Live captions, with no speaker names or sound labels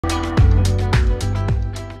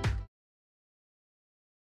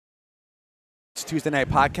Tuesday Night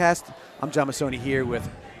Podcast. I'm John Mussone here with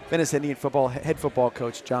Venice Indian Football head football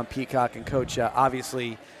coach John Peacock. And Coach,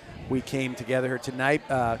 obviously we came together here tonight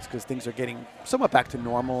because things are getting somewhat back to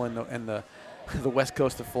normal in the west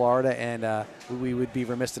coast of Florida, and we would be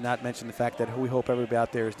remiss to not mention the fact that we hope everybody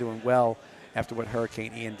out there is doing well after what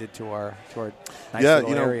Hurricane Ian did to our nice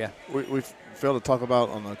little area. We failed to talk about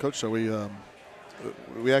on the coach show.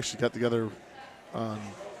 We actually got together on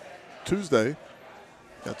Tuesday.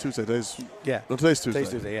 Yeah, Tuesday. Today's Tuesday. Today's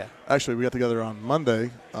Tuesday, yeah. Actually, we got together on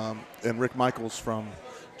Monday, and Rick Michaels from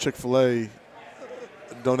Chick-fil-A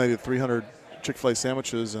donated 300 Chick-fil-A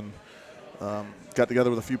sandwiches and got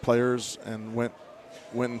together with a few players and went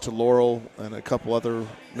into Laurel and a couple other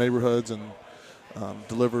neighborhoods and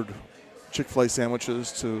delivered Chick-fil-A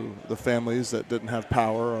sandwiches to the families that didn't have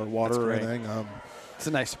power or water or anything. It's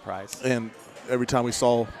a nice surprise. And every time we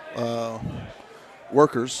saw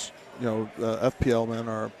workers, FPL men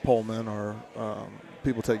or pole men or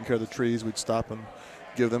people taking care of the trees, we'd stop and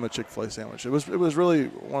give them a Chick-fil-A sandwich. It was really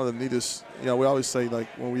one of the neatest. We always say, like,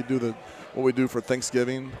 when we do what we do for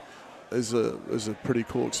Thanksgiving is a pretty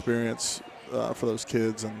cool experience for those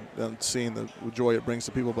kids and seeing the joy it brings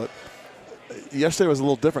to people. But yesterday was a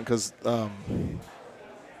little different because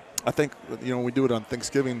I think when we do it on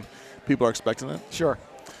Thanksgiving, people are expecting it. Sure.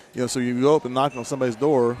 So you go up and knock on somebody's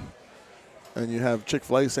door, and you have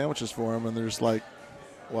Chick-fil-A sandwiches for them, and there's like,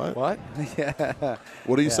 what? What? Yeah.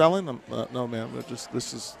 What are you selling? No, man. We're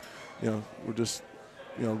just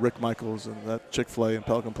Rick Michaels and that Chick-fil-A in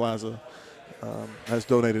Pelican Plaza has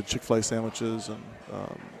donated Chick-fil-A sandwiches, and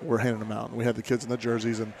we're handing them out. And we had the kids in the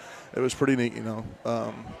jerseys, and it was pretty neat, and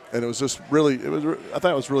it was just really, I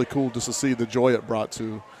thought it was really cool just to see the joy it brought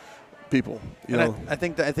to people. I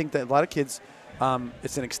think that a lot of kids,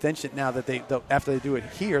 it's an extension now that after they do it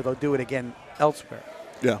here, they'll do it again elsewhere.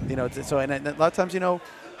 Yeah. And a lot of times,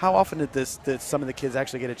 how often did some of the kids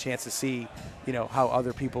actually get a chance to see, how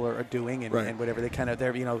other people are doing and, right. and whatever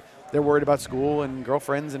they're worried about school and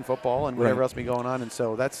girlfriends and football and whatever else be going on, and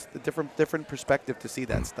so that's a different perspective to see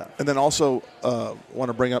that stuff. And then also want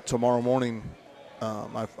to bring up tomorrow morning.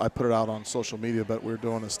 I put it out on social media, but we're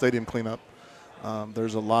doing a stadium cleanup.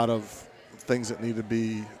 There's a lot of things that need to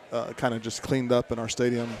be kind of just cleaned up in our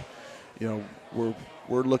stadium. We're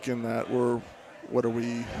looking at what are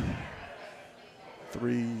we?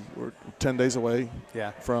 We're 10 days away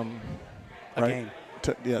from a game.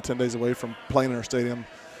 10 days away from playing in our stadium.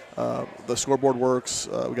 The scoreboard works.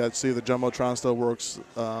 We got to see the Jumbotron still works.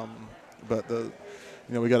 But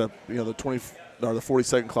we got the 20 or the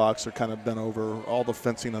 40-second clocks are kind of bent over. All the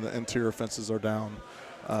fencing on the interior fences are down.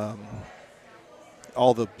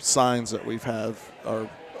 All the signs that we've had are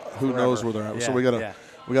who knows where they're at. Yeah, so we got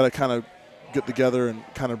to kind of get together and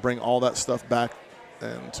kind of bring all that stuff back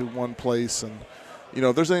into one place. And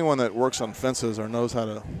if there's anyone that works on fences or knows how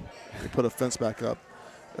to put a fence back up,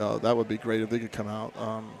 that would be great if they could come out.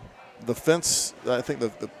 The fence, I think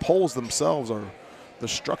the poles themselves are the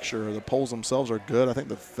structure. The poles themselves are good. I think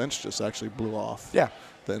the fence just actually blew off. Yeah.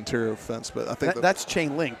 The interior fence, but I think that's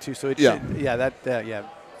chain link too. So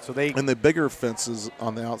So and the bigger fences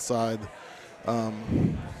on the outside,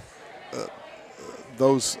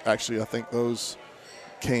 those actually, I think those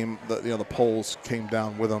came. The poles came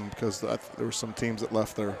down with them because there were some teams that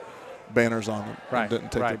left their banners on them and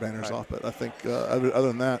didn't take their banners off. But I think other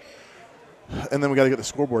than that, and then we got to get the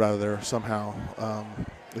scoreboard out of there somehow.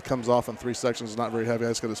 It comes off in 3 sections. It's not very heavy. I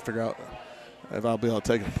just got to figure out if I'll be able to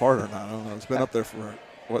take it apart or not. I don't know. It's been up there for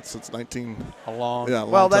since 19. A long. Yeah.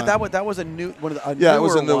 Well, time. that was a new one. Yeah, it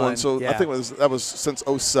was a new one. So yeah. I think that was since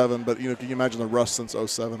 07. But can you imagine the rust since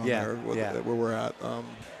 07 on there where we're at?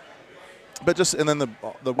 But and then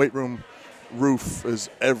the weight room roof is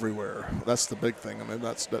everywhere. That's the big thing. I mean,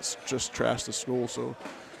 that's just trash to school. So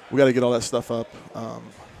we got to get all that stuff up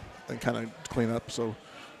and kind of clean up. So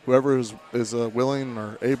whoever is willing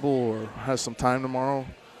or able or has some time tomorrow,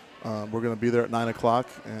 we're going to be there at 9 o'clock,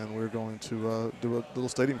 and we're going to do a little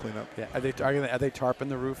stadium cleanup. Yeah. Are they tarping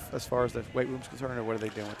the roof as far as the weight room's concerned, or what are they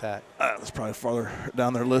doing with that? That's probably farther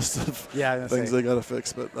down their list of things they got to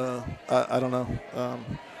fix. But I don't know.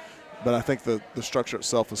 But I think the structure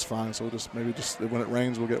itself is fine. So maybe when it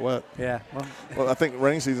rains, we'll get wet. Yeah. Well, I think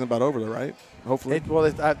rainy season's about over there, right? Hopefully.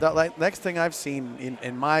 The next thing I've seen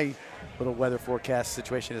in my little weather forecast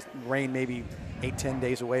situation is rain maybe 8-10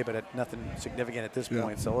 days away, but nothing significant at this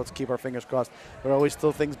point. So let's keep our fingers crossed. There are always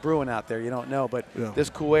still things brewing out there. You don't know, but this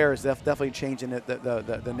cool air is definitely changing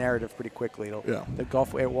the narrative pretty quickly. The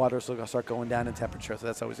Gulf air waters will start going down in temperature, so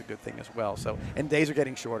that's always a good thing as well. So and days are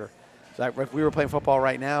getting shorter. So if we were playing football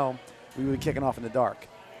right now, we would be kicking off in the dark.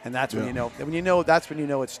 And that's when you know. When you know, that's when you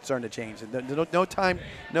know it's starting to change. And no time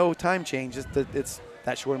change. It's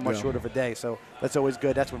that short, much shorter of a day. So that's always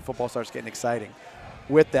good. That's when football starts getting exciting.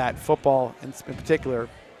 With that, football in particular,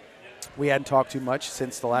 we hadn't talked too much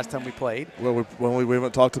since the last time we played. Well, we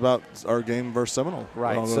haven't talked about our game versus Seminole.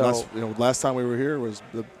 Right. Last time we were here was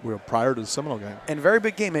prior to the Seminole game. And very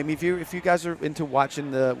big game. I mean, if you guys are into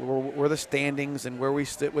watching where the standings and where we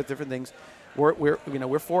sit with different things, we're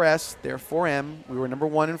 4S, they're 4M. We were number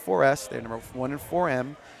 1 in 4S, they're number 1 in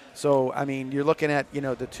 4M. So I mean, you're looking at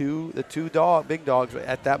the two big dogs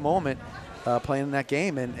at that moment. Playing in that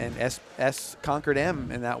game, and S conquered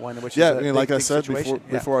M in that one, which is a big, like I said situation.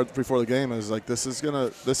 before the game, is like this is gonna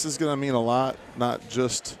mean a lot, not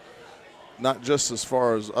just as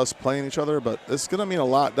far as us playing each other, but it's gonna mean a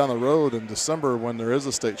lot down the road in December when there is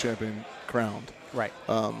a state champion crowned. Right.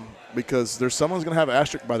 Because someone's gonna have an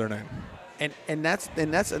asterisk by their name. And that's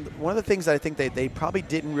one of the things that I think they probably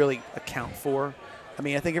didn't really account for. I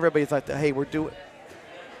mean, I think everybody's like, hey, we're doing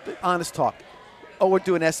honest talk. Oh, we're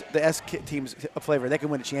doing the S teams a flavor. They can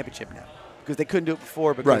win a championship now because they couldn't do it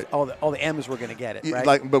before because all the M's were going to get it.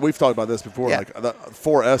 Right. But we've talked about this before. Yeah. Like the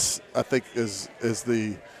 4S, I think is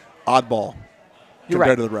the oddball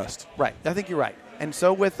compared to the rest. Right. I think you're right. And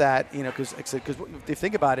so with that, because if you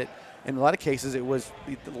think about it, in a lot of cases it was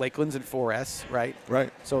the Lakelands and 4S, right?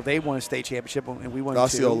 Right. So they won a state championship and we won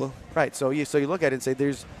Osceola. 2. Right. So you look at it and say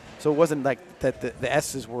So it wasn't like that the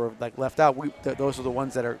S's were like left out. Those are the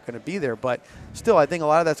ones that are going to be there. But still, I think a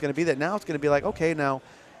lot of that's going to be there. Now it's going to be like, okay, now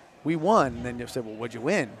we won. And then you say, well, what'd you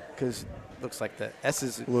win? Because it looks like the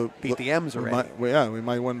S's beat the M's already. We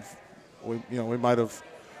might win. We might have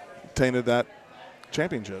tainted that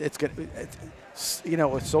championship. It's good.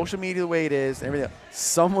 With social media the way it is, and everything,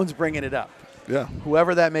 someone's bringing it up. Yeah.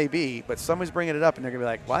 Whoever that may be, but someone's bringing it up, and they're going to be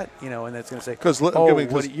like, what? And it's going to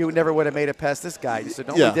say, you never would have made it past this guy. You said,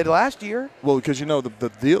 no, we did last year. Well, because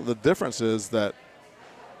the difference is that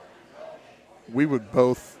we would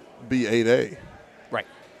both be 8A. Right.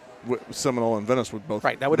 Seminole and Venice would both.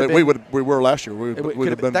 Right. That would have been. We were last year. We would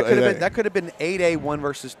have been 8A. That could have been 8A 1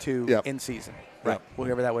 versus 2 in season. Right. Yep.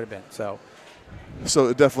 Whatever that would have been. So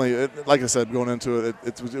it definitely, like I said, going into it,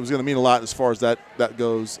 it was going to mean a lot as far as that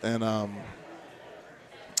goes. And, I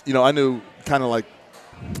knew kind of like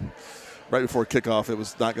right before kickoff it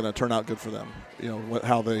was not going to turn out good for them.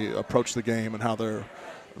 How they approached the game and how they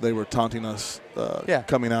were taunting us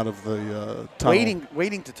coming out of the tunnel.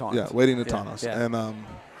 Waiting to taunt. Yeah, waiting to taunt us. Yeah. And,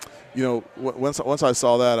 once I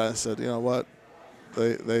saw that, I said, you know what,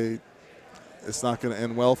 it's not going to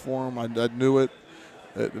end well for them. I knew it.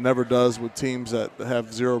 It never does with teams that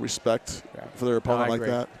have zero respect for their opponent like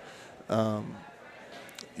that.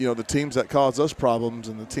 The teams that cause us problems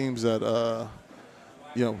and the teams that, are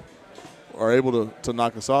able to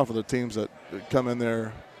knock us off are the teams that come in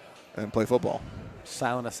there and play football.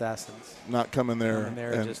 Silent assassins. Not come in there and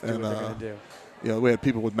just do what they're going to do. We had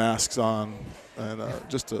people with masks on and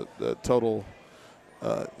just a total,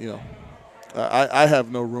 I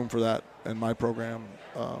have no room for that in my program,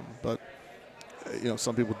 but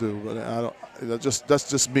some people do, but I don't. That's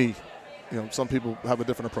just me. Some people have a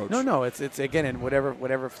different approach. No, it's again, and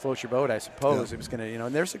whatever floats your boat, I suppose. It was going to,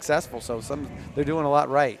 and they're successful, so they're doing a lot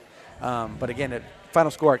right. But again, final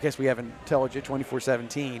score, I guess we haven't told you,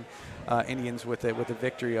 24-17, Indians with a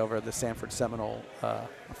victory over the Sanford Seminole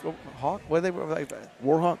Hawk. What are they?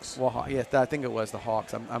 Warhawks. Well, yeah, I think it was the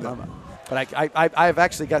Hawks. But I've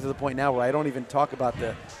actually got to the point now where I don't even talk about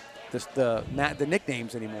the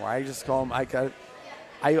nicknames anymore. I just call them.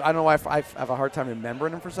 I don't know why I have a hard time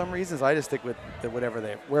remembering them for some reason. So I just stick with wherever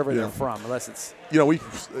they're from, unless it's. We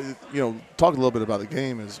talked a little bit about the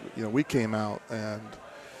game. We came out and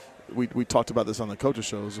we talked about this on the coaches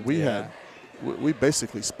shows. We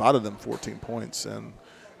basically spotted them 14 points, and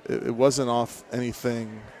it wasn't off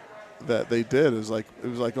anything that they did. It was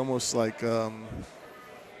like almost like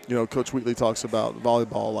Coach Wheatley talks about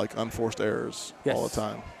volleyball, like unforced errors all the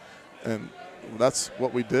time. And that's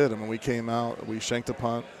what we did. I mean, we came out, we shanked a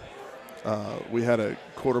punt. We had a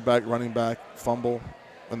quarterback, running back fumble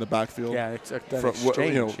in the backfield. Yeah,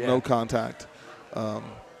 exchange, no contact.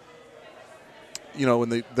 When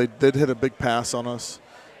they did hit a big pass on us.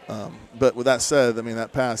 But with that said, I mean,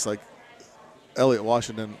 that pass, like Elliott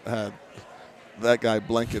Washington had that guy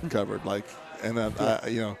blanket covered, and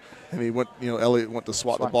he went, Elliott went to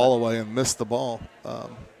swat the ball away and missed the ball.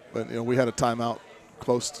 But we had a timeout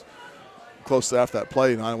close to after that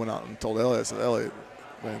play, and I went out and told Elliott, I said, Elliott,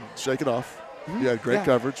 man, shake it off. You had great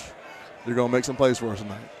coverage. You're going to make some plays for us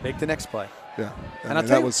tonight. Make the next play. Yeah. He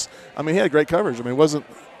had great coverage. I mean, it wasn't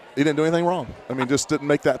He didn't do anything wrong. I mean, just didn't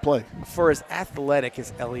make that play. For as athletic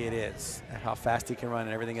as Elliott is, and how fast he can run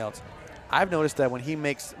and everything else, I've noticed that when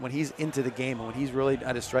he's into the game and when he's really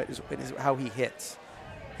at his stride, is how he hits.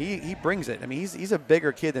 He brings it. I mean, he's a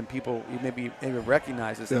bigger kid than people maybe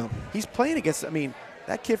recognizes. Yeah. He's playing against. I mean,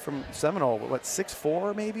 that kid from Seminole, what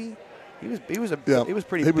 6'4" maybe. He was pretty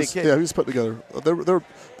big kid. Yeah, he was put together.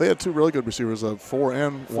 They had two really good receivers, 4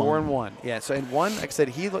 and 1. 4 and 1. Yeah. So and one, like I said,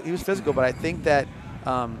 he was physical, but I think that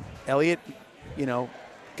Elliott,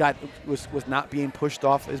 was not being pushed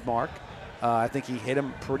off his mark. I think he hit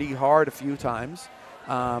him pretty hard a few times.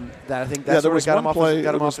 That I think that's there what was got one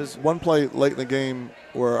him off his. One play late in the game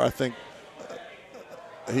where I think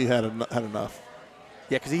he had enough.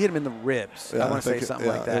 Yeah, because he hit him in the ribs. Yeah, I want to say something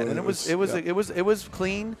like that, and it was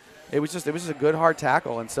clean. It was just a good hard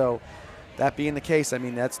tackle, and so that being the case, I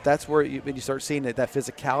mean that's where when you start seeing that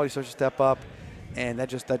physicality starts to step up, and that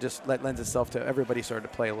just lends itself to everybody starting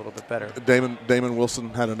to play a little bit better. Damon Wilson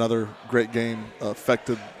had another great game,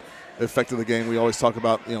 affected the game. We always talk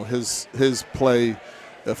about his play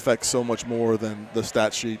affects so much more than the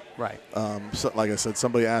stat sheet. Right. So, like I said,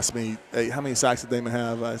 somebody asked me, hey, how many sacks did Damon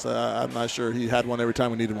have? I said, I'm not sure. He had one every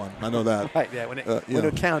time we needed one. I know that. Right, yeah, when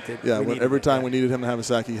it counted. Yeah, every time we needed him to have a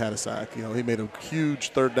sack, he had a sack. He made a huge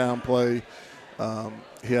third down play.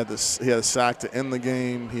 He had a sack to end the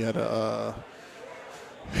game. He had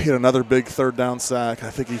another big third down sack.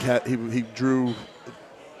 I think he drew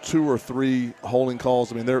 2 or 3 holding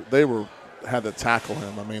calls. I mean, they had to tackle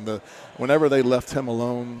him. I mean, whenever they left him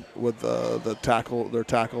alone with their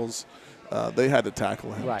tackles, they had to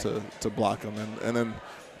tackle him to block him. And then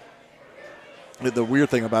the weird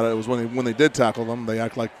thing about it was when they did tackle them, they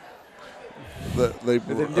act like they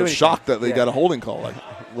were shocked that they got a holding call. Like,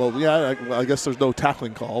 well, yeah, I guess there's no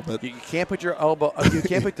tackling call, but you can't put your elbow, you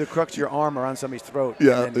can't put the crux of your arm around somebody's throat.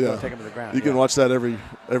 Yeah, and then take him to the ground. You can watch that every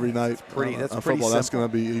night. That's pretty football. simple. That's going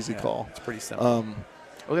to be an easy call. It's pretty simple. I'm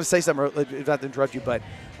going to say something, not to interrupt you, but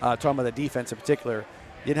talking about the defense in particular,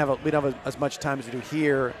 we didn't have as much time as we do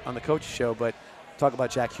here on the coach's show, but talk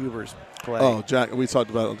about Jack Huber's play. Oh, Jack, we talked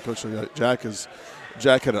about it on the coach's show.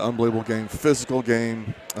 Jack had an unbelievable game, physical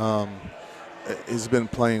game. He's been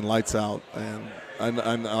playing lights out, and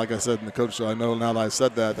like I said in the coach's show, I know now that I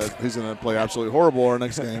said that he's going to play absolutely horrible our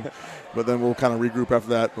next game, but then we'll kind of regroup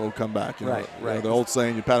after that. We'll come back. Right. The old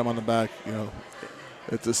saying, you pat him on the back.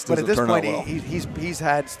 It just but doesn't at this turn point, out well. he's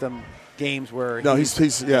had some games where he's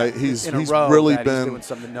really been doing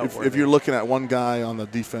something noteworthy. If you're looking at one guy on the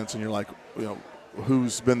defense and you're like,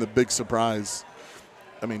 who's been the big surprise?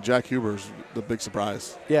 I mean, Jack Huber's the big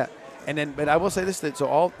surprise. Yeah, but I will say this: that so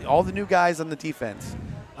all the new guys on the defense,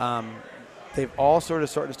 they've all starting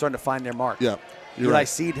to find their mark. Yeah, Eli right.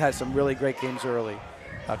 Seed has some really great games early.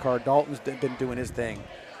 Carl Dalton's been doing his thing.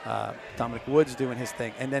 Dominic Woods doing his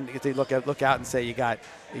thing, and then if they look out and say you got,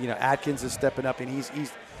 Atkins is stepping up and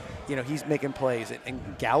he's making plays, and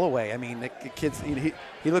Galloway. I mean, the kid's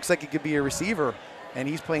he looks like he could be a receiver, and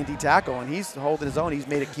he's playing D tackle and he's holding his own. He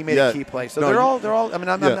made a key play. So they're all. I mean,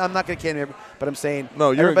 I'm not going to kid him, but I'm saying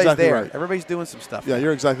you're everybody's exactly there. right. Everybody's doing some stuff. Yeah,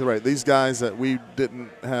 you're exactly right. These guys that we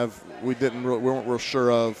weren't real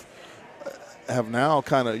sure of have now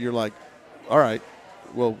kind of. You're like, all right,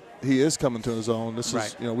 well. He is coming to his own. This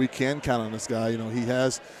is, we can count on this guy.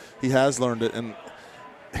 He has learned it, and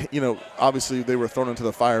obviously they were thrown into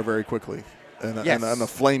the fire very quickly, and a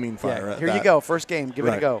flaming fire. Yeah. Here you go, first game, give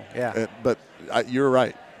it a go. Yeah. But you're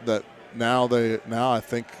right that now I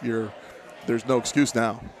think there's no excuse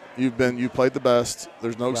now. You played the best.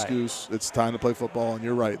 There's no excuse. It's time to play football, and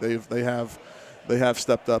you're right. They have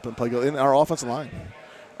stepped up and played good. In our offensive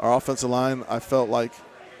line, I felt like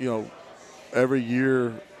every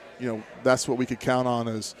year. That's what we could count on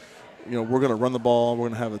is, we're going to run the ball, we're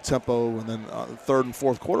going to have a tempo, and then third and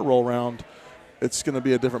fourth quarter roll around, it's going to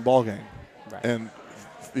be a different ball game. Right. And,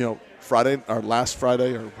 last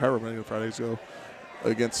Friday or however many Fridays ago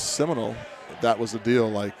against Seminole, that was the deal.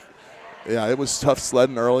 Like, it was tough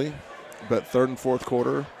sledding early, but third and fourth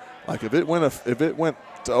quarter, like if it went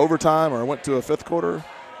to overtime or it went to a fifth quarter,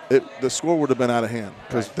 the score would have been out of hand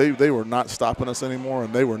because they were not stopping us anymore,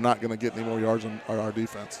 and they were not going to get any more yards on our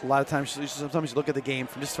defense. A lot of times, sometimes you look at the game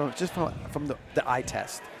from the eye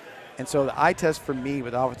test, and so the eye test for me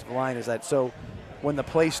with the offensive line is that when the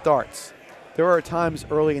play starts, there are times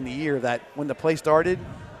early in the year that when the play started,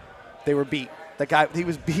 they were beat. The guy he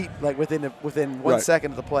was beat like within 1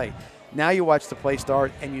 second of the play. Now you watch the play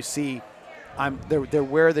start and you see, they're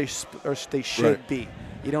where they should be.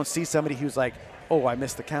 You don't see somebody who's like, oh, I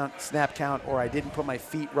missed the snap count, or I didn't put my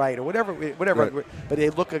feet right, or whatever. Right. But they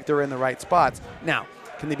look like they're in the right spots. Now,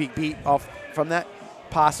 can they be beat off from that?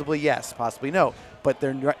 Possibly yes, possibly no. but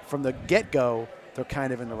they're from the get-go, they're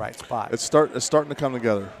kind of in the right spot. It's starting to come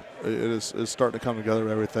together. It's starting to come together,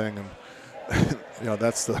 everything, and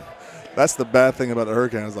that's the bad thing about the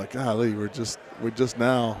Hurricane. It's like, golly, we're just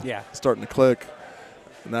now starting to click.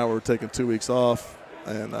 Now we're taking 2 weeks off,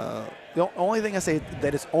 and the only thing I say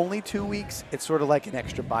that it's only 2 weeks. It's sort of like an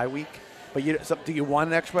extra bye week. But do you want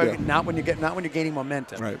an extra bye week? Not when you're gaining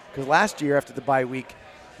momentum. Right. Because last year after the bye week,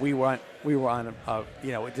 we were on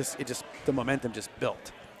the momentum just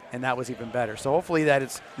built, and that was even better. So hopefully that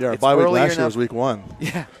it's our bye week last year was week 1.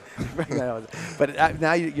 Yeah. But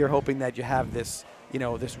now you're hoping that you have this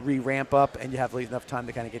this re-ramp up, and you have enough time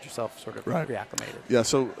to kind of get yourself sort of reacclimated. Yeah.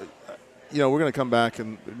 So. We're going to come back,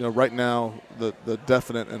 and right now the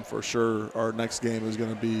definite and for sure our next game is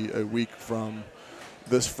going to be a week from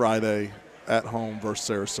this Friday at home versus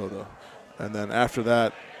Sarasota, and then after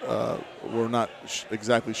that we're not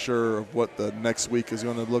exactly sure of what the next week is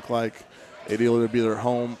going to look like. It'll either be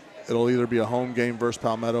a home game versus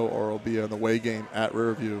Palmetto, or it'll be an away game at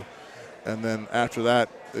Riverview, and then after that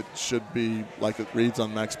it should be like it reads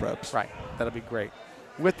on Max Preps. Right, that'll be great.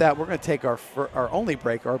 With that, we're going to take our only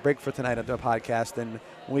break, our break for tonight on the podcast. And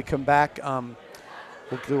when we come back,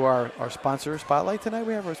 we'll do our sponsor spotlight tonight.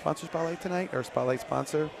 We have our sponsor spotlight tonight, our spotlight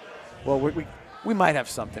sponsor. Well, we might have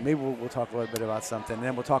something. Maybe we'll talk a little bit about something. And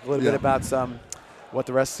then we'll talk a little bit about what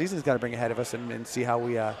the rest of the season is going to bring ahead of us, and see how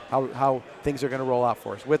we how things are going to roll out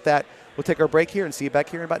for us. With that, we'll take our break here and see you back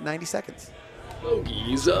here in about 90 seconds.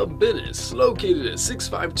 Bogies of Venice, located at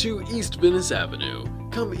 652 East Venice Avenue.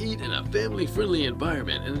 Come eat in a family-friendly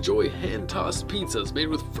environment and enjoy hand-tossed pizzas made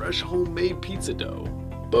with fresh homemade pizza dough.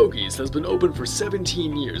 Bogies has been open for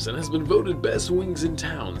 17 years and has been voted best wings in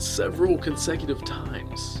town several consecutive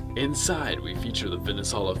times. Inside, we feature the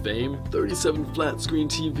Venice Hall of Fame, 37 flat-screen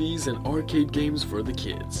TVs, and arcade games for the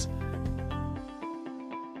kids.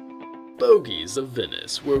 Bogies of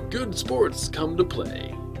Venice, where good sports come to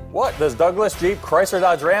play. What does Douglas Jeep Chrysler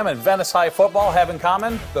Dodge Ram and Venice High Football have in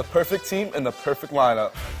common? The perfect team and the perfect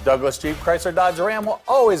lineup. Douglas Jeep Chrysler Dodge Ram will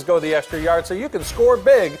always go the extra yard so you can score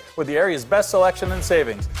big with the area's best selection and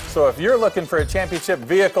savings. So if you're looking for a championship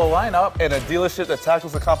vehicle lineup and a dealership that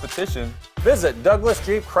tackles the competition, visit Douglas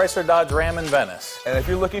Jeep Chrysler Dodge Ram in Venice. And if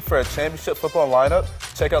you're looking for a championship football lineup,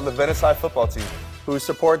 check out the Venice High Football team. Who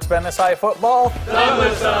supports Venice High Football?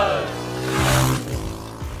 Douglas does!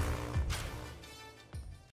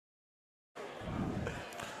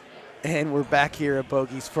 And we're back here at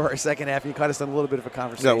Bogies for our second half. You caught us on a little bit of a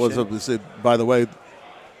conversation. Yeah, by the way,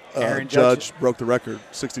 Aaron Judge broke the record,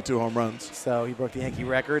 62 home runs. So he broke the Yankee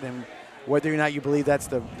record, and whether or not you believe that's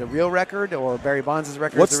the real record or Barry Bonds'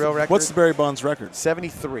 record is the real record. What's the Barry Bonds record?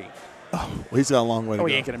 73. Oh, well, he's got a long way to go.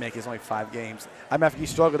 He ain't going to make it. It's only 5 games. He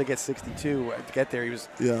struggled to get 62 to get there. He was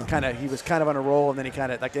kind of on a roll, and then he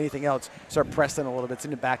kind of, like anything else, start pressing a little bit. It's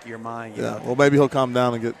in the back of your mind. You know? Well, maybe he'll calm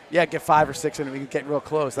down and get 5 or 6, and we can get real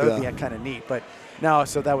close. That would be kind of neat. But no,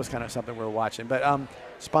 so that was kind of something we were watching. But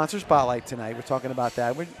sponsor spotlight tonight. We're talking about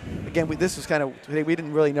that. This was kind of today. We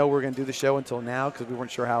didn't really know we were going to do the show until now because we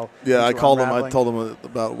weren't sure how. Yeah, I called him. I told him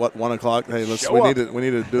about 1 o'clock. Hey, we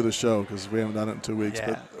need to do the show because we haven't done it in 2 weeks.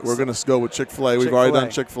 Yeah. But we're going to go with Chick-fil-A. We've already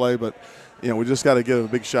done Chick-fil-A, but we just got to give a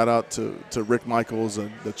big shout out to Rick Michaels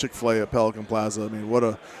and the Chick-fil-A at Pelican Plaza. I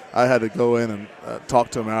mean, I had to go in and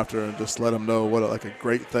talk to him after and just let him know what a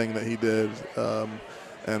great thing that he did.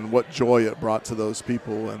 And what joy it brought to those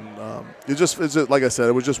people, and it's just like I said,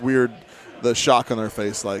 it was just weird, the shock on their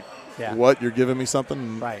face, like, what, you're giving me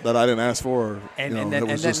something that I didn't ask for, and then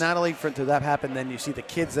not only for that happen, then you see the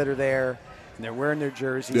kids that are there, and they're wearing their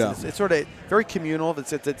jerseys. Yeah. It's sort of very communal.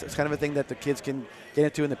 It's kind of a thing that the kids can get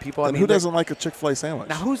into, and the people. And who doesn't like a Chick-fil-A sandwich?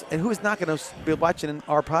 Now who's not going to be watching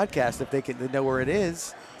our podcast if they know where it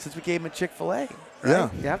is, since we gave them a Chick-fil-A. Right?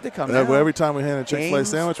 Yeah. You have to come down. Every time we hand a Chick-fil-A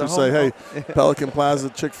sandwich, we say, hey, Pelican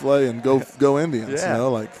Plaza, Chick-fil-A, and go Indians.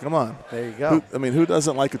 Yeah. Come on. There you go. Who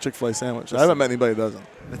doesn't like a Chick-fil-A sandwich? I haven't met anybody who doesn't.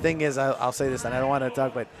 The thing is, I'll say this, and I don't want to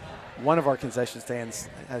talk, but one of our concession stands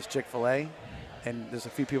has Chick-fil-A, and there's a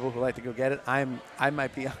few people who like to go get it. I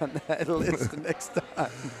might be on that list next time.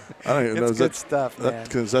 I don't even know. It's good stuff, man. That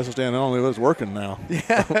concession stand only was working now.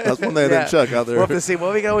 Yeah. That's one day I didn't check out there. We'll have to see.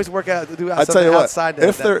 Well, we can always work out, do I tell you outside what,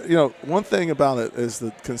 if they're, one thing about it is the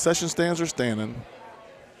concession stands are standing.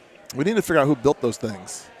 We need to figure out who built those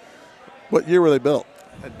things. What year were they built?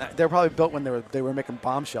 They were probably built when they were making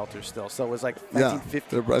bomb shelters still. So it was like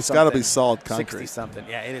 1950. It's got to be solid concrete. 60-something.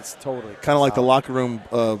 Yeah, it's totally kind of like the locker room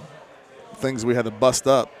things we had to bust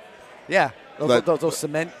up. Yeah, those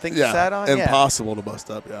cement things you sat on. Impossible to bust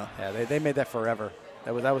up. Yeah. Yeah, they made that forever.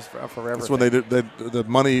 That was forever. That's when they did. The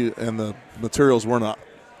money and the materials weren't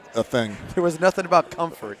a thing. There was nothing about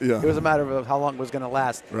comfort. Yeah. It was a matter of how long it was going to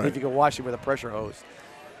last, Right. if you could wash it with a pressure hose.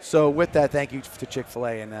 So with that, thank you to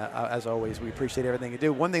Chick-fil-A, and as always, we appreciate everything you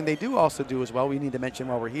do. One thing they do also do as well, we need to mention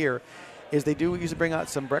while we're here, is they do usually bring out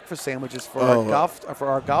some breakfast sandwiches for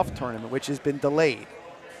our golf tournament, which has been delayed.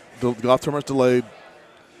 The golf tournament's delayed,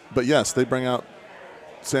 but yes, they bring out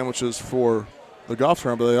sandwiches for the golf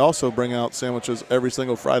tournament, but they also bring out sandwiches every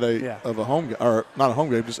single Friday of a home game, or not a home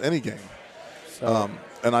game, just any game. So,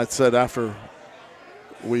 and I said after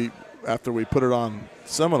we put it on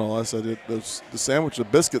Seminole, I said the sandwich, the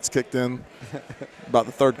biscuits kicked in about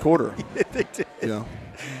the third quarter. they did. You know,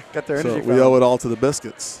 got their energy. so we owe it all to the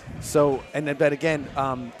biscuits. So, but again,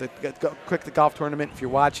 the golf tournament, if you're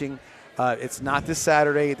watching, it's not this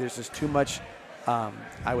Saturday. There's just too much,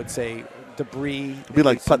 I would say, debris. It'd be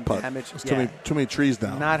like putt-putt. Damage. There's too many trees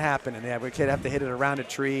down. Not happening. Yeah, we could have to hit it around a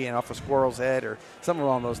tree and off a squirrel's head or something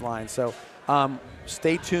along those lines. So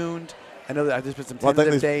stay tuned. I know that there's been some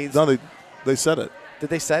tentative days. No, they said it. Did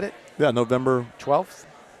they set it? Yeah, November 12th?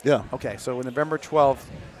 Yeah. Okay, so November 12th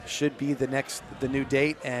should be the new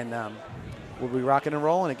date, and we'll be rocking and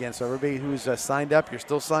rolling again. So everybody who's signed up, you're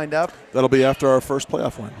still signed up. That'll be after our first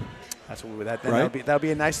playoff win. That's what that. Right? That'll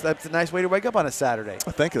be a nice way to wake up on a Saturday.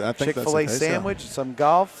 I think Chick-fil-A that's sandwich, some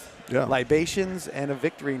golf, libations, and a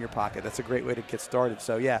victory in your pocket. That's a great way to get started.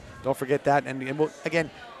 So yeah, don't forget that. And we'll, again,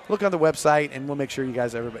 look on the website, and we'll make sure you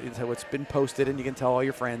guys, everybody, what's been posted, and you can tell all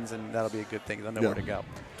your friends, and that'll be a good thing. They'll know where to go.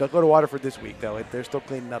 Don't go to Waterford this week, though. They're still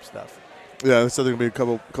cleaning up stuff. Yeah, it's going to be a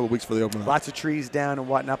couple weeks for the opening. Lots of trees down and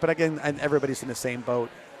whatnot. But again, and everybody's in the same boat.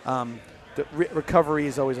 The recovery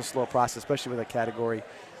is always a slow process, especially with a category.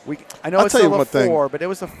 I know it's still a 4, but it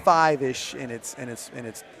was a 5-ish in its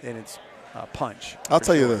punch. I'll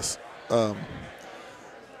tell you this.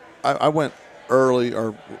 I went early,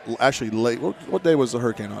 or actually late. What day was the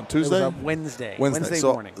hurricane on? Tuesday? It was Wednesday. Wednesday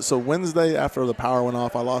morning. So Wednesday after the power went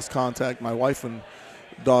off, I lost contact. My wife and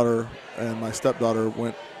daughter and my stepdaughter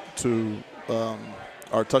went to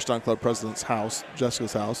our Touchdown Club president's house,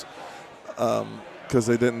 Jessica's house, because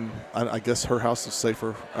they didn't. I guess her house is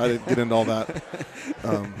safer. I didn't get into all that.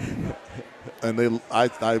 And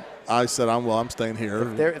I said, I'm staying here.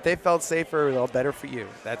 If they felt safer, well, better for you.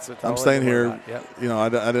 I'm staying here. Yep. You know, I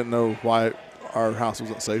didn't know why our house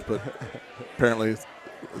wasn't safe, but apparently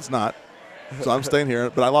it's not. So I'm staying here.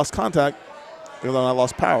 But I lost contact, and then I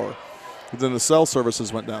lost power. But then the cell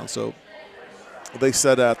services went down. So they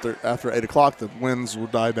said after 8 o'clock the winds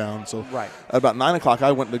would die down. So about 9 o'clock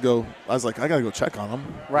I went to go. I was like, I got to go check on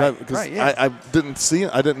them. Because I didn't see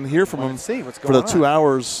it. I didn't hear from them for the 2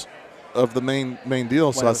 hours of the main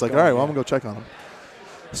deal. So I was like, all right, well, I'm going to go check on them.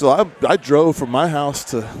 So I drove from my house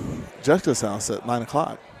to Jessica's house at 9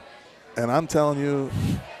 o'clock. And I'm telling you,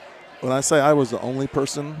 when I say I was the only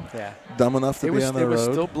person dumb enough to be on the road. It was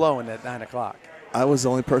still blowing at 9 o'clock. I was the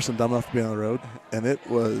only person dumb enough to be on the road. And it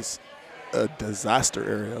was a disaster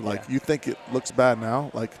area. Like, you think it looks bad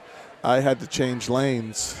now. Like, I had to change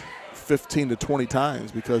lanes 15 to 20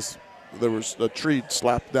 times because there was a tree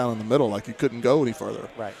slapped down in the middle. Like, you couldn't go any further.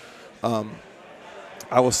 Right.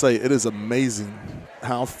 I will say it is amazing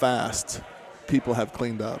how fast people have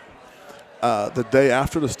cleaned up. The day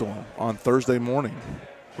after the storm, on Thursday morning,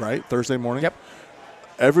 right? Thursday morning? Yep.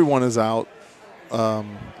 Everyone is out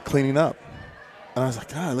cleaning up. And I was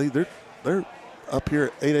like, golly, they're up here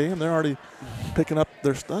at 8 a.m. They're already picking up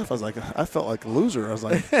their stuff. I felt like a loser. I was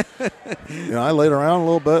like, I laid around a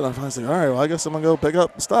little bit, and I was like, all right, well, I guess I'm going to go pick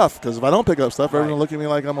up stuff, because if I don't pick up stuff, everyone's going to look at me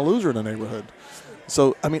like I'm a loser in the neighborhood.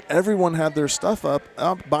 So, I mean, everyone had their stuff up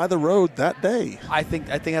by the road that day. I think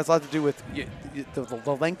it has a lot to do with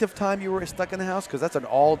the length of time you were stuck in the house, because that's an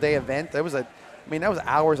all-day event. That was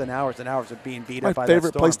hours and hours and hours of being beat up by that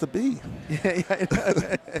storm. My favorite place to be.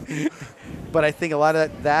 But I think a lot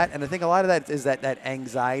of that is that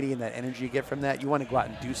anxiety and that energy you get from that. You want to go out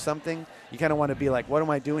and do something. You kind of want to be like, what am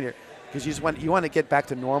I doing here? Because you want to get back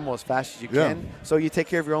to normal as fast as you can. So you take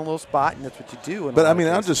care of your own little spot, and that's what you do. But I mean,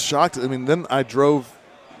 I'm just shocked. I mean, then I drove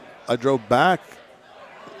back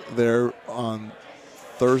there on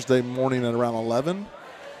Thursday morning at around 11,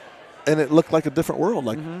 and it looked like a different world.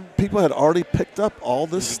 Like, people had already picked up all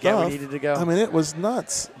this stuff. Get where you needed to go. I mean, it was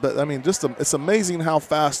nuts. But I mean, it's amazing how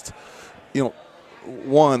fast,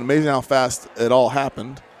 one, amazing how fast it all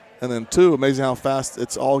happened. And then 2, amazing how fast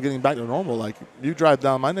it's all getting back to normal. Like, you drive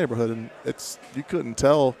down my neighborhood, and you couldn't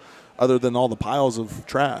tell other than all the piles of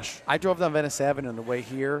trash. I drove down Venice Avenue on the way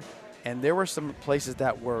here, and there were some places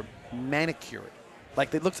that were manicured.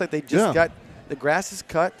 Like, it looks like they just got the grass is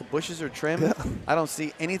cut, the bushes are trimmed. Yeah. I don't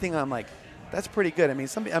see anything. I'm like, that's pretty good. I mean,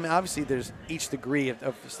 obviously there's each degree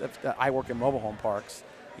of I work in mobile home parks.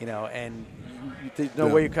 and there's no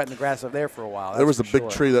way you're cutting the grass up there for a while. There was a big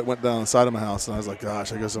tree that went down the side of my house, and I was like,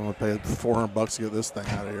 gosh, I guess I'm going to pay $400 to get this thing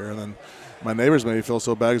out of here. And then my neighbors made me feel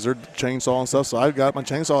so bad because they're chainsaw and stuff, so I got my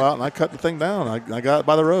chainsaw out and I cut the thing down. I got it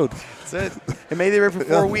by the road. That's it. It may be there for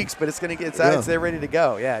 4 weeks, but it's going to get out. It's there ready to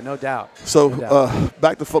go. Yeah, no doubt. So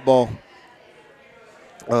back to football.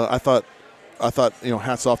 I thought,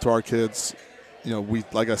 hats off to our kids.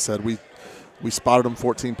 Like I said, we spotted them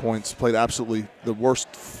 14 points, played absolutely the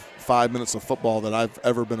worst 5 minutes of football that I've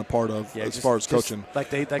ever been a part of as far as coaching. Like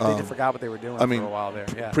they forgot what they were doing for a while there.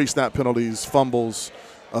 Yeah. Pre-snap penalties, fumbles,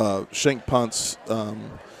 shank punts,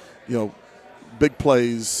 big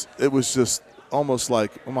plays. It was just almost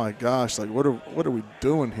like, oh my gosh, like what are we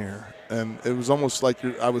doing here? And it was almost like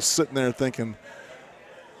I was sitting there thinking,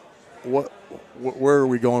 where are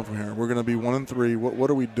we going from here? We're going to be 1-3. What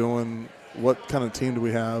are we doing? What kind of team do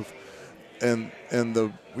we have? And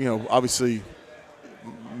obviously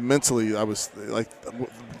mentally I was like,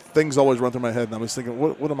 things always run through my head, and I was thinking,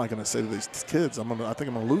 what am I going to say to these kids? I think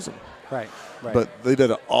I'm going to lose them. Right. But they did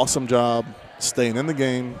an awesome job staying in the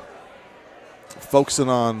game, focusing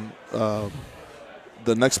on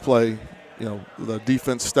the next play. The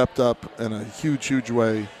defense stepped up in a huge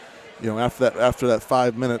way. After that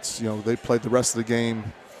 5 minutes, they played the rest of the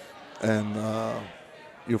game, and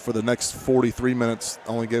for the next 43 minutes,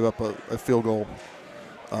 only gave up a field goal.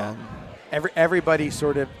 Everybody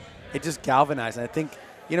sort of, it just galvanized. And I think,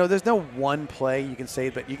 there's no one play you can say,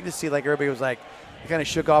 but you can just see like everybody was like, they kind of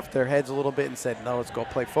shook off their heads a little bit and said, no, let's go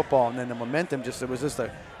play football. And then the momentum it was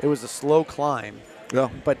a slow climb. Yeah.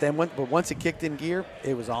 But once it kicked in gear,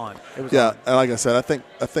 it was on. And like I said,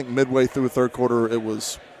 I think midway through the third quarter, there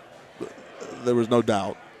was no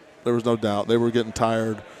doubt. They were getting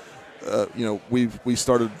tired. We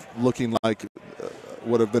started looking like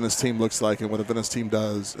what a Venice team looks like and what a Venice team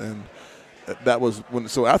does, and that was when.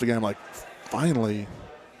 So after the game, I'm like, finally,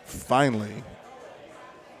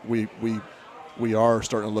 we are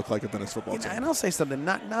starting to look like a Venice football team. And I'll say something,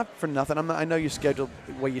 not for nothing. I know you scheduled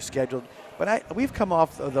the way you scheduled, but we've come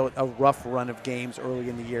off a rough run of games early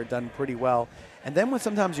in the year, done pretty well. And then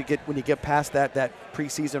when you get past that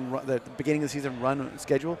preseason run, the beginning of the season run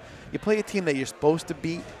schedule, you play a team that you're supposed to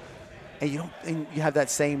beat, and you have that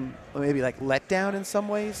same maybe like letdown in some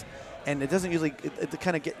ways, and it doesn't usually it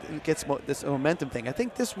kind of gets this momentum thing. I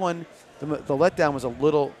think this one the letdown was a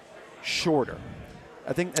little shorter.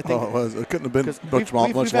 I think it was. It couldn't have been much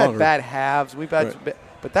longer. We've had bad halves.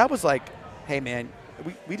 But that was like, hey man,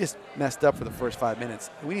 we just messed up for the first 5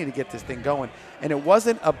 minutes. We need to get this thing going. And it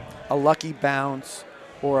wasn't a lucky bounce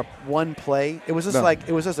or a one play. It was just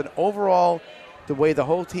it was just an overall, the way the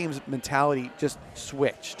whole team's mentality just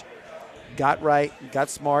switched. Got right, got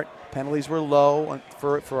smart. Penalties were low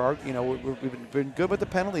for our, we've been good with the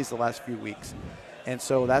penalties the last few weeks. And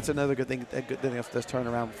so that's another good thing that's turned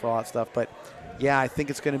around for all that stuff. But yeah, I think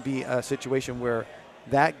it's going to be a situation where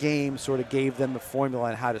that game sort of gave them the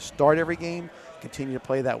formula on how to start every game, continue to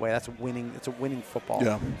play that way. That's winning. It's a winning football.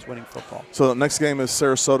 Yeah. It's winning football. So the next game is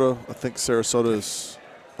Sarasota. I think Sarasota is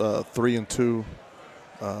 3-2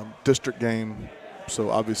 district game.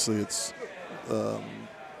 So obviously it's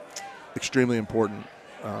extremely important.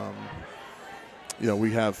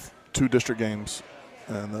 We have 2 district games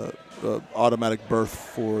and the automatic berth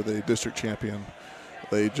for the district champion.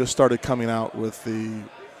 They just started coming out with the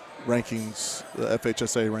rankings, the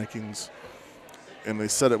FHSA rankings, and they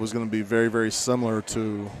said it was going to be very, very similar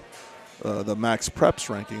to the Max Preps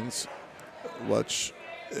rankings, which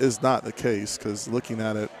is not the case because looking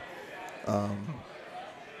at it,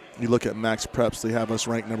 you look at Max Preps, they have us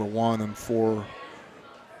ranked number 1 in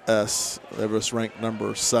 4S. They have us ranked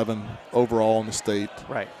number 7 overall in the state.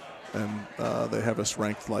 Right. And they have us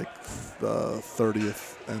ranked like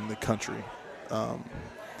 30th in the country.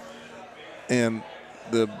 And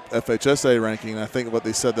the FHSA ranking, I think what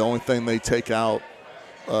they said, the only thing they take out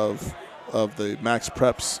of the Max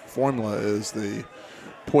Preps formula is the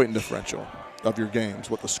point differential of your games,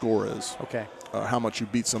 what the score is. Okay. How much you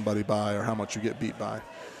beat somebody by or how much you get beat by.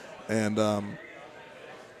 And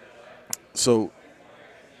so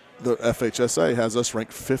the FHSA has us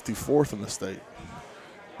ranked 54th in the state.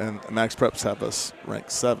 And Max Preps have us ranked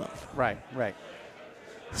 7th. Right.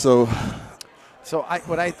 So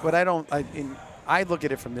I look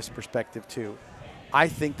at it from this perspective too. I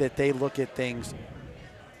think that they look at things.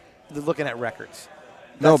 They're looking at records.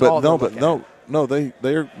 No, they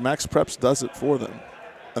Max Preps does it for them,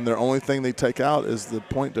 and their only thing they take out is the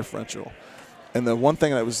point differential. And the one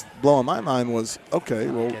thing that was blowing my mind was, okay,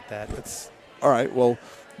 well, get that. all right, well,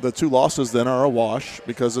 the 2 losses then are a wash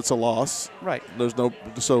because it's a loss. Right.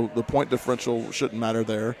 So the point differential shouldn't matter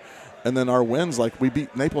there. And then our wins, like we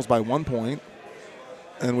beat Naples by 1 point,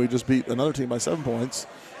 and we just beat another team by 7 points.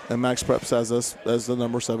 And Max Preps has us as the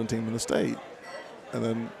number 7 team in the state. And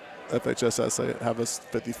then FHSS have us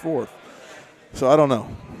 54th. So I don't know.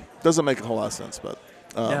 Doesn't make a whole lot of sense, but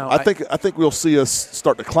No, I think we'll see us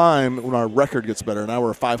start to climb when our record gets better. Now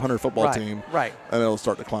we're a 500 football team, right? And it'll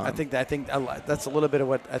start to climb. I think that's a little bit of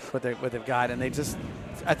what they've got, and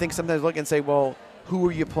I think sometimes look and say, well, who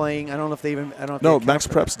are you playing? I don't know if they even. I don't know. No, Max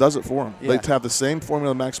Preps does it for them. Yeah. They have the same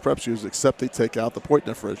formula Max Preps use, except they take out the point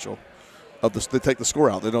differential. They take the score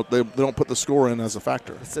out. They don't put the score in as a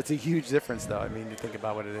factor. It's a huge difference, though. I mean, you think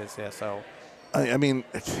about what it is. Yeah. So. I mean,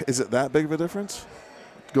 is it that big of a difference?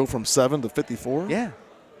 Go from 7 to 54? Yeah.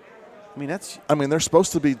 I mean, that's. I mean, they're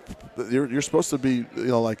supposed to be. You're supposed to be.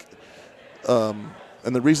 Like. And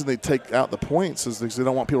the reason they take out the points is because they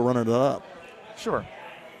don't want people running it up. Sure.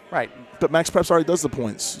 Right. But Max Preps already does the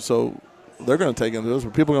points, so they're going to take into those,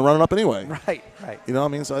 but people are going to run it up anyway. Right. Right. You know what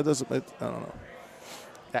I mean? So it doesn't. I don't know.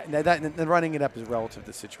 That running it up is relative to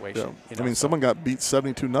the situation. Yeah. I mean, someone got beat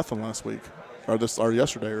 72-0 last week, or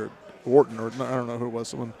yesterday, or Wharton, or I don't know who it was.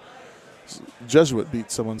 Someone Jesuit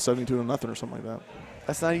beat someone 72-0 or something like that.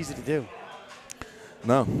 That's not easy to do.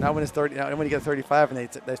 No. Not when it's 30. When you get 35 and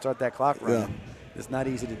they start that clock running. Yeah. It's not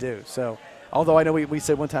easy to do. So, although I know we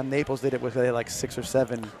said one time Naples did it with like 6 or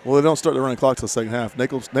 7. Well, they don't start the running clock till the second half.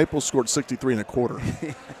 Naples scored 63 and a quarter.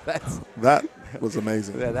 That was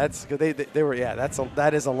amazing. Yeah, that's good. They were. Yeah,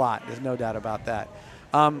 that is a lot. There's no doubt about that.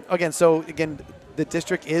 Again, the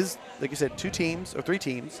district is, like you said, 2 teams or 3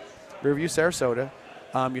 teams. Riverview, Sarasota.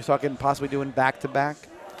 You're talking possibly doing back-to-back.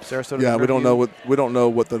 Sarasota. Yeah, we don't know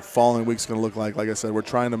what the following week's going to look like. Like I said, we're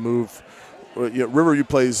trying to move. Riverview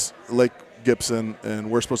plays Lake Gibson, and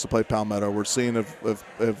we're supposed to play Palmetto. We're seeing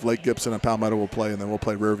if Lake Gibson and Palmetto will play, and then we'll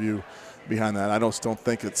play Riverview behind that. I don't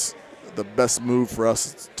think it's the best move for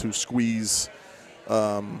us to squeeze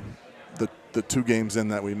the 2 games in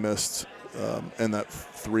that we missed in that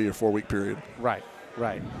 3 or 4 week period. Right.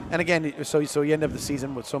 And again, so you end up the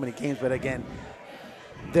season with so many games, but again,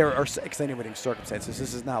 there are extenuating circumstances.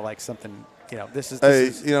 This is not like something, this is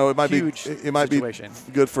it might huge be it might situation.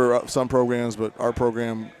 Be good for some programs, but our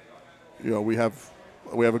program, we have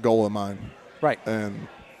a goal in mind. Right. And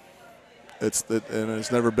it's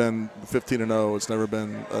never been 15-0. It's never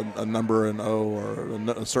been a number in 0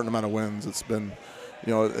 or a certain amount of wins. It's been,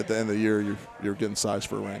 at the end of the year, you're getting sized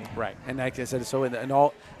for a ring. Right. And like I said, so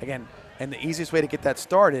and the easiest way to get that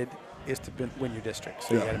started is to win your district.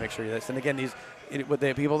 So you got to make sure you're this. And again,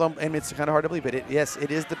 people don't. I mean, it's kind of hard to believe, but it is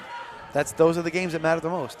the. Those are the games that matter the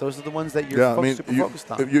most. Those are the ones that you're super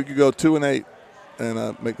focused on. If you could go 2-8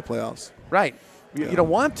 and make the playoffs. Right. You don't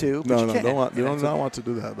want to, but you can. You don't want to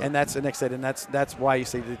do that. But. And that's the next set, and that's why you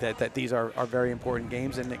say that these are very important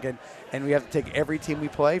games. And again, we have to take every team we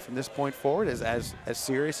play from this point forward as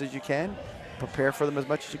serious as you can, prepare for them as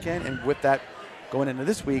much as you can, and with that, going into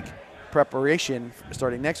this week, preparation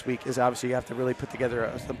starting next week is obviously you have to really put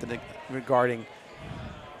together something regarding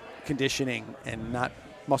conditioning and not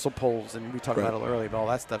muscle pulls, and we talked about it earlier, about all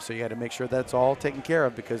that stuff. So you got to make sure that's all taken care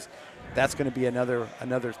of, because that's going to be another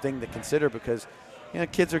thing to consider, because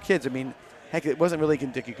kids are kids. I mean, heck, it wasn't really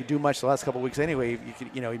you could do much the last couple of weeks anyway. You could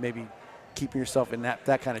you maybe keeping yourself in that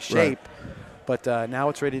kind of shape. Right. But now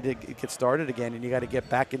it's ready to get started again, and you got to get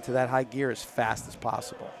back into that high gear as fast as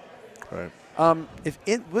possible. Right.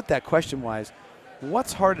 With that question-wise,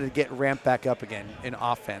 what's harder to get ramped back up again in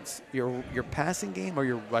offense, your passing game or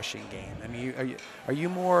your rushing game? I mean, are you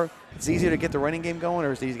more? It's easier to get the running game going,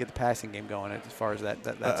 or is it easier to get the passing game going as far as that's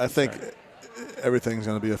I think everything's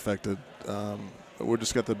going to be affected. We're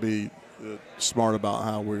just got to be smart about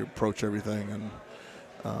how we approach everything,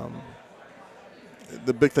 and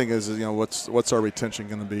the big thing is what's our retention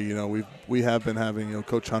going to be? We have been having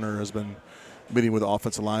Coach Hunter has been meeting with the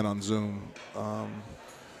offensive line on Zoom.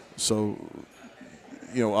 So,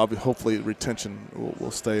 hopefully retention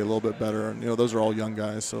will stay a little bit better. And, those are all young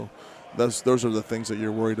guys. So those are the things that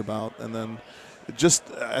you're worried about. And then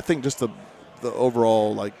I think the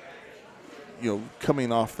overall,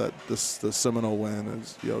 coming off the Seminole win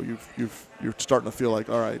is, you're starting to feel like,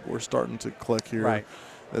 all right, we're starting to click here. Right.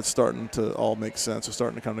 It's starting to all make sense. It's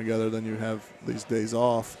starting to come together. Then you have these days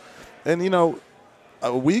off. And,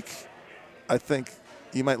 a week, I think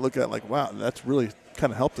you might look at like, wow, that's really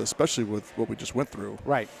kind of helped us, especially with what we just went through.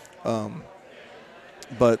 Right.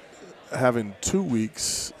 But having 2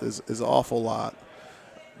 weeks is an awful lot.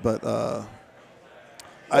 But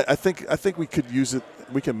I think we could use it.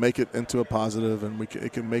 We can make it into a positive, and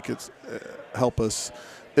it can make it help us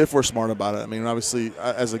if we're smart about it. I mean, obviously,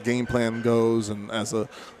 as a game plan goes and as a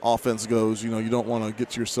offense goes, you don't want to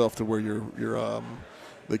get yourself to where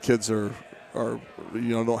the kids are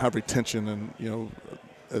don't have retention and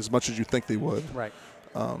as much as you think they would. Right.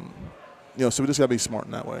 So we just got to be smart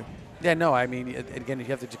in that way. Yeah. No. I mean, again, you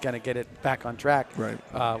have to just kind of get it back on track. Right.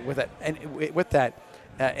 With that, and with that.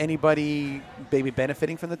 Anybody maybe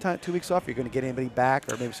benefiting from the 2 weeks off? Are you going to get anybody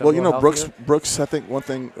back, or maybe? Well, Brooks. I think one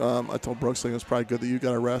thing I told Brooks, it was probably good that you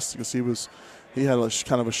got a rest because he had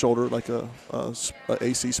kind of a shoulder like a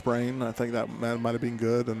AC sprain. I think that might have been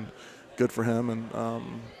good and good for him. And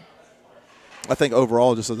I think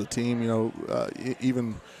overall, just as a team,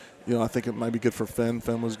 even I think it might be good for Finn.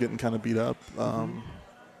 Finn was getting kind of beat up.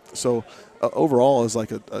 So overall, is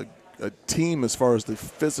like a team as far as the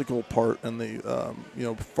physical part and the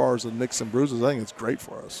as far as the nicks and bruises, I think it's great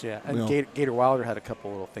for us. Yeah, and Gator Wilder had a couple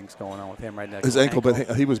little things going on with him right now. His ankle,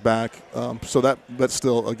 but he was back. So that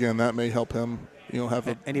still, again, that may help him.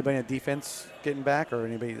 Have anybody in defense getting back, or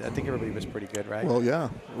anybody? I think everybody was pretty good, right? Well, yeah,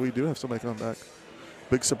 we do have somebody coming back.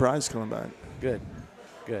 Big surprise coming back. Good.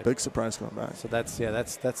 Big surprise coming back. So that's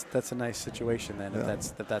a nice situation then. Yeah.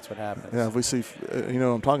 If that's what happens. Yeah, if we see, what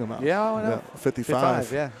I'm talking about. Yeah, I know. Yeah,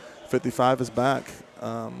 55. Yeah. 55 is back,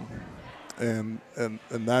 and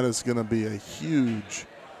that is going to be a huge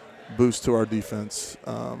boost to our defense.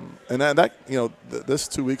 And that this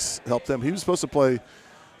 2 weeks helped him. He was supposed to play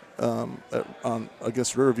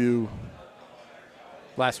against Riverview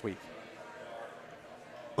last week.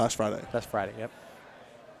 Last Friday. Last Friday. Yep.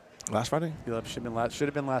 Last Friday. Should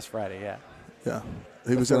have been last Friday. Yeah. Yeah.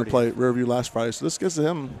 He was going to play Riverview last Friday, so this gives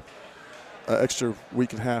him an extra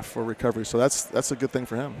week and a half for recovery. So that's a good thing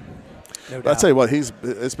for him. No doubt. But I tell you what,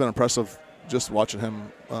 it's been impressive just watching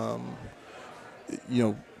him.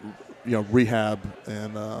 Rehab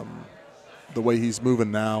and the way he's moving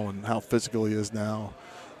now and how physical he is now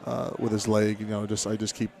with his leg.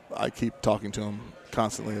 I keep talking to him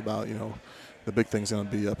constantly about the big thing's going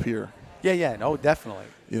to be up here. Yeah. No, definitely.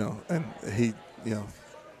 And he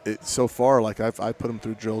so far, like I put him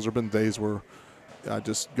through drills. There've been days where I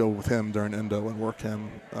just go with him during endo and work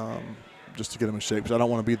him just to get him in shape. Because I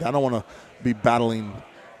don't want to be battling.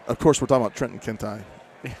 Of course, we're talking about Trenton Kintai.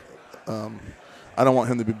 I don't want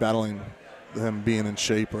him to be battling him being in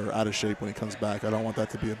shape or out of shape when he comes back. I don't want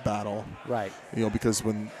that to be a battle. Right. Because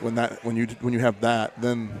when you have that,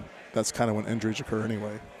 then that's kind of when injuries occur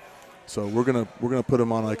anyway. So we're gonna put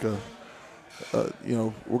him on like we're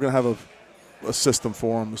gonna have a system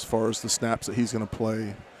for him as far as the snaps that he's gonna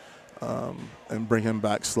play. And bring him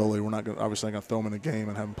back slowly. We're obviously not going to throw him in a game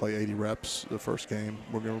and have him play 80 reps the first game.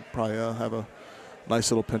 We're going to probably have a nice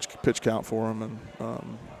little pitch count for him.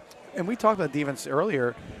 And we talked about defense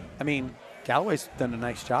earlier. I mean, Galloway's done a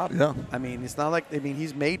nice job. Yeah. I mean, it's not like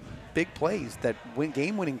he's made big plays that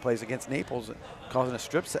game-winning plays against Naples, causing a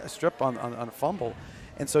strip on a fumble.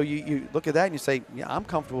 And so you look at that and you say, yeah, I'm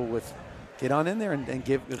comfortable with get on in there and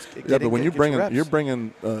give. Yeah, but when you're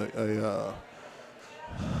bringing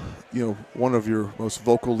one of your most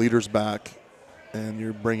vocal leaders back, and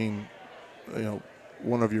you're bringing,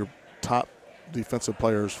 one of your top defensive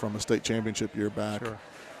players from a state championship year back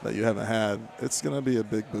that you haven't had, it's going to be a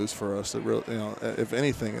big boost for us. It really, if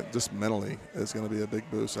anything, it just mentally is going to be a big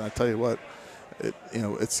boost. And I tell you what,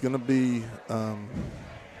 it's going to be.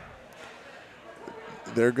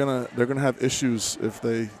 They're gonna have issues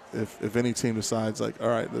if any team decides like, all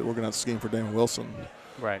right, we're gonna have to scheme for Damon Wilson.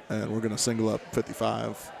 Right. And we're going to single up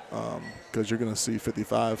 55 because you're going to see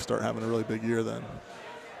 55 start having a really big year then.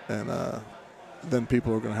 And then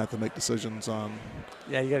people are going to have to make decisions on.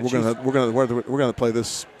 Yeah, you got to. We're going to play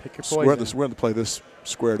this. Pick your poison. We're going to play this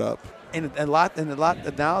squared up. And a lot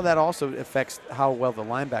now that also affects how well the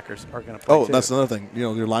linebackers are going to play. Oh, too. That's another thing.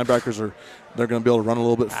 Your linebackers they're going to be able to run a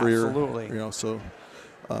little bit freer. Absolutely. So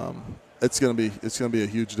it's going to be a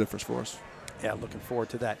huge difference for us. Yeah, looking forward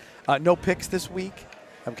to that. No picks this week.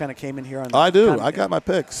 I kind of came in here on. I do. I got my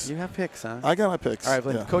picks. You have picks, huh? I got my picks. All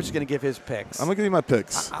right, Coach is going to give his picks. I'm going to give you my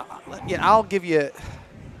picks. I'll give you.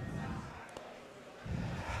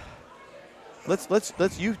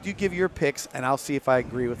 You give your picks, and I'll see if I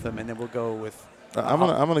agree with them, and then we'll go with. I'm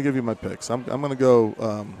gonna give you my picks. I'm gonna go.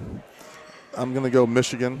 I'm gonna go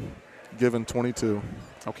Michigan, given 22.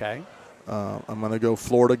 Okay. I'm gonna go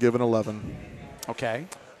Florida, given 11. Okay.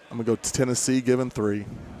 I'm gonna go Tennessee, given 3.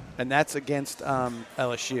 And that's against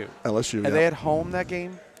LSU. LSU. Are they at home that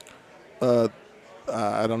game? I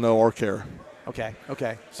don't know or care. Okay.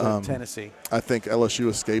 So Tennessee. I think LSU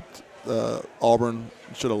escaped. Auburn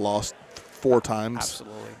should have lost 4 times.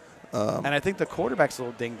 Absolutely. And I think the quarterback's a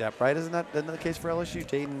little dinged up, right? Isn't that the case for LSU?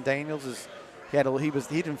 Jaden Daniels He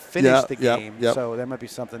didn't finish the game, yep. so there might be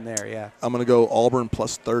something there. Yeah. I'm going to go Auburn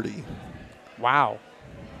plus 30. Wow.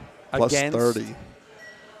 Plus Against, 30.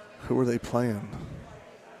 Who are they playing?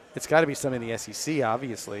 It's got to be something in the SEC,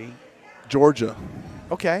 obviously. Georgia.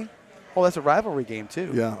 Okay. Oh, that's a rivalry game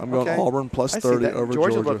too. Yeah, I'm going Auburn plus 30 over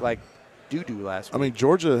Georgia. Georgia Looked like doo-doo last week. I mean,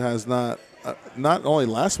 Georgia has not only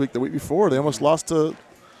last week, the week before, they almost lost to.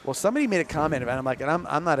 Well, somebody made a comment about it. I'm like, and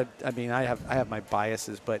I'm not I mean, I have my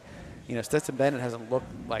biases, but Stetson Bennett hasn't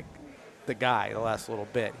looked like the guy the last little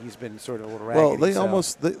bit. He's been sort of a little raggedy. Well,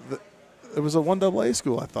 they it was a 1AA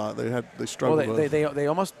school. I thought they struggled. Well, they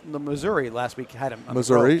almost the Missouri last week had him on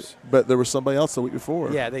Missouri, the ropes. But there was somebody else the week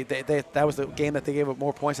before. Yeah, that was the game that they gave up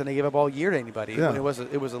more points than they gave up all year to anybody. Yeah. It was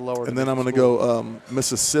a lower. And then I'm going to go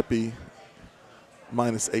Mississippi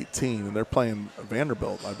minus 18, and they're playing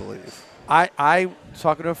Vanderbilt, I believe. I was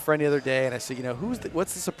talking to a friend the other day, and I said,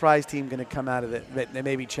 what's the surprise team going to come out of it that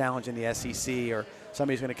may be challenging the SEC, or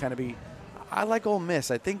somebody's going to kind of be. I like Ole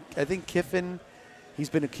Miss. I think Kiffin. He's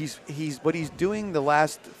what he's doing the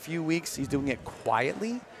last few weeks. He's doing it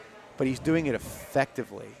quietly, but he's doing it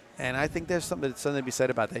effectively. And I think there's something to be said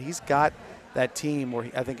about that. He's got that team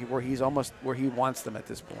where he's almost where he wants them at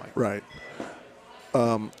this point. Right.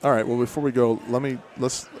 All right. Well, before we go,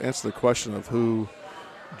 let's answer the question of who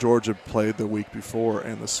Georgia played the week before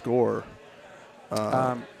and the score.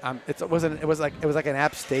 It was like an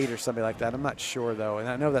App State or something like that. I'm not sure though, and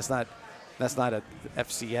I know that's not a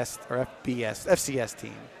FCS or FCS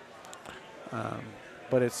team.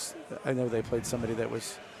 But I know they played somebody that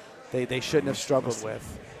was they shouldn't have struggled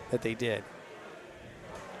with that they did.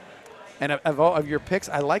 And of all of your picks,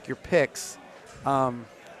 I like your picks.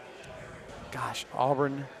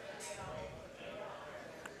 Auburn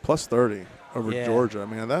plus 30 over Georgia. I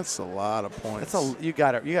mean, that's a lot of points. You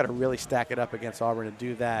got to really stack it up against Auburn to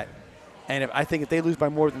do that. And I think if they lose by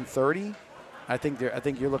more than 30. I think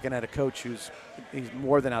you're looking at a coach he's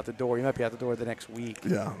more than out the door. He might be out the door the next week.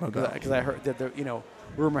 Yeah, no doubt. Because I heard that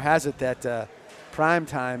rumor has it that Prime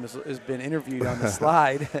Time has been interviewed on the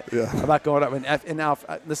slide about going up. And now,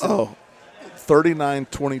 listen.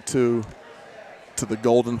 39-22 to the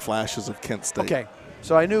Golden Flashes of Kent State. Okay,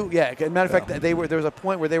 so I knew. Yeah, as a matter of fact, there was a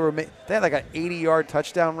point where they had like an 80-yard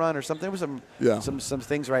touchdown run or something. There was some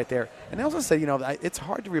things right there. And they also said, it's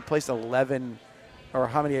hard to replace 11. Or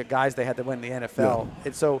how many guys they had to win the NFL. Yeah.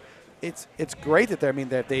 And so it's great that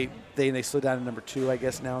they slid down to number 2, I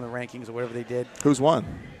guess, now in the rankings or whatever they did. Who's won?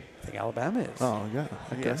 I think Alabama is. Oh, yeah.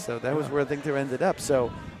 Okay. Yeah, so that was where I think they ended up. So,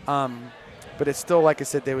 but it's still, like I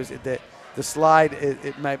said, there was the slide.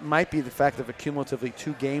 It might be the fact of cumulatively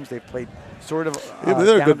 2 games they've played sort of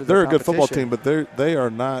they're a good football team, but they are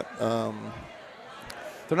not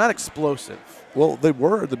they're not explosive. Well, they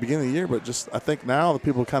were at the beginning of the year, but just I think now the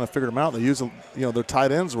people kind of figured them out. They use them, their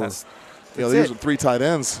tight ends were, they use 3 tight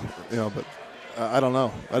ends, but I don't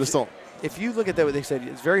know. I just don't. If you look at that, what they said,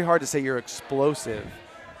 it's very hard to say you're explosive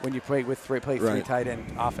when you play 3 tight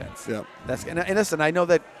end offense. Yeah. And listen, I know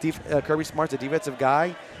that Kirby Smart's a defensive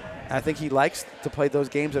guy. I think he likes to play those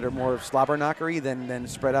games that are more slobber knockery than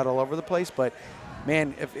spread out all over the place. But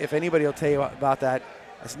man, if anybody will tell you about that.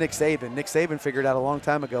 That's Nick Saban. Nick Saban figured out a long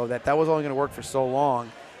time ago that was only going to work for so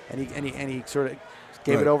long, and he sort of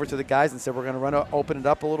gave it over to the guys and said we're going to open it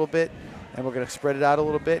up a little bit, and we're going to spread it out a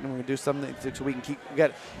little bit, and we're going to do something so we can keep. We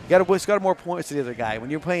got more points to the other guy.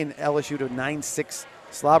 When you're playing LSU to 9-6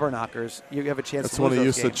 slobber knockers, you have a chance. That's to lose when he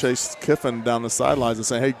those used games. to chase Kiffin down the sidelines and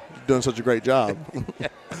say, "Hey, you're doing such a great job."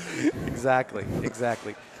 Exactly.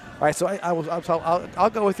 All right, so I'll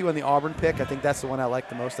go with you on the Auburn pick. I think that's the one I like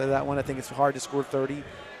the most out of that one. I think it's hard to score 30,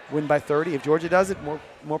 win by 30. If Georgia does it,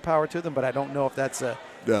 more power to them. But I don't know if that's a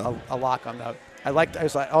lock on that. I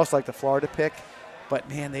also like the Florida pick, but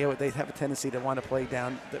man, they have a tendency to want to play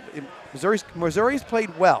down. Missouri's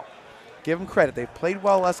played well. Give them credit. They've played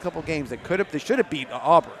well the last couple of games. They should have beat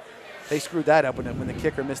Auburn. They screwed that up when the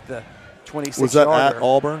kicker missed the 26-yarder. Was that at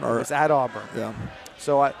Auburn? Or? It was at Auburn. Yeah.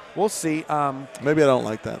 So we'll see. Maybe I don't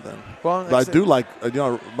like that then. Well, but I do like.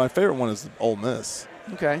 My favorite one is Ole Miss.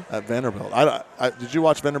 Okay. At Vanderbilt. Did you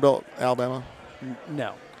watch Vanderbilt, Alabama?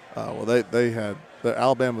 No. Well, they had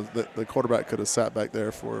Alabama. The quarterback could have sat back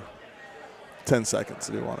there for 10 seconds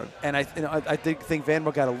if he wanted. And I think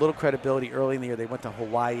Vanderbilt got a little credibility early in the year. They went to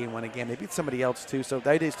Hawaii and won a game. They beat somebody else too. So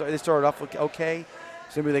they started off okay.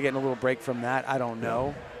 So maybe they're getting a little break from that. I don't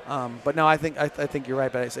know. But no, I think you're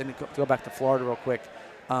right. But to go back to Florida real quick,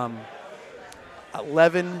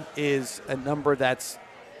 11 is a number that's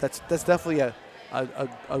definitely a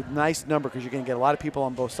nice number because you're going to get a lot of people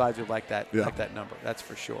on both sides who like that number. That's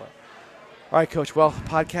for sure. All right, Coach. Well,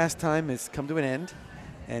 podcast time has come to an end,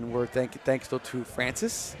 and we're thanks to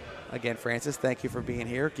Francis again, Francis, thank you for being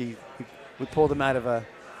here. We pulled him out of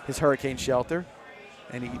his hurricane shelter,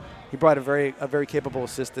 and he brought a very capable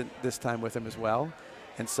assistant this time with him as well.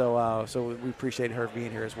 And so we appreciate her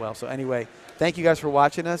being here as well. So anyway, thank you guys for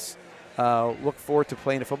watching us. Look forward to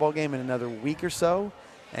playing a football game in another week or so.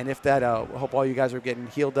 And if that, I hope all you guys are getting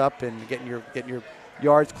healed up and getting your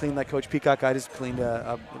yards cleaned like Coach Peacock. I just cleaned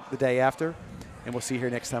the day after. And we'll see you here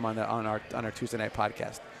next time on our Tuesday night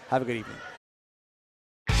podcast. Have a good evening.